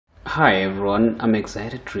Hi everyone, I'm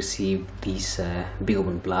excited to receive this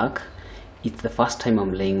Beaglebone Black. It's the first time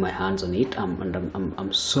I'm laying my hands on it,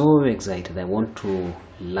 I'm so excited. I want to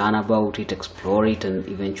learn about it, explore it, and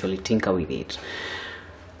eventually tinker with it.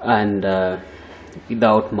 And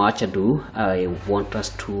without much ado, I want us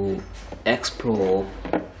to explore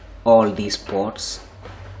all these pots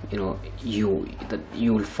that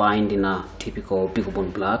you will find in a typical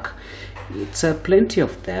Beaglebone Black. It's plenty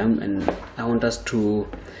of them, and I want us to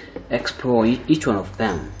explore each one of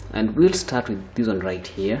them. And we'll start with this one right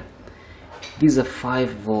here. This is a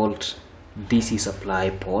 5-volt DC supply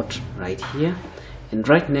port right here, and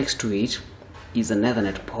right next to it is an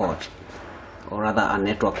Ethernet port, or rather a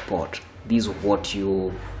network port. This is a port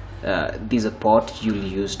you'll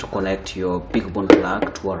use to connect your Beaglebone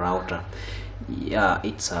Black to a router. Yeah,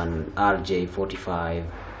 it's an RJ45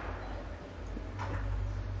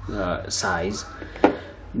 size.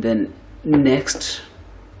 Then next,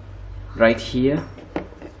 right here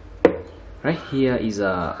is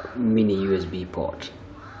a mini USB port.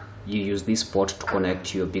 You use this port to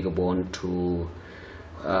connect your Beaglebone to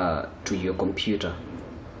your computer.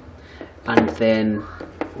 And then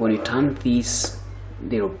when you turn this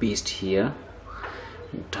little beast here,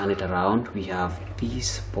 turn it around, we have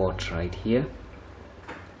this port right here.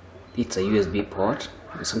 It's a USB port.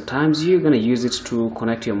 Sometimes you're gonna use it to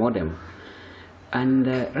connect your modem. And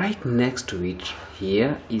right next to it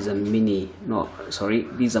here is a this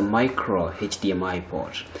is a micro HDMI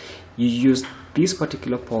port. You use this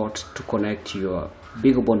particular port to connect your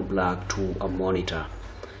Beaglebone Black to a monitor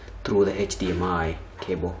through the HDMI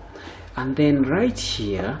cable. And then right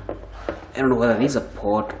here, I don't know whether this is a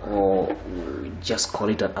port or just call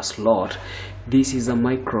it a slot. This is a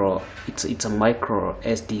micro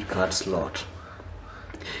SD card slot.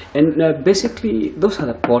 And basically those are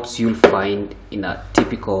the ports you'll find in a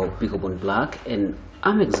typical Beaglebone Black, and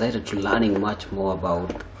I'm excited to learning much more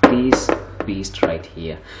about this beast right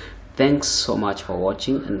here. Thanks so much for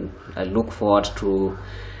watching, and I look forward to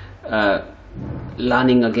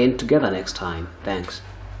learning again together next time. Thanks.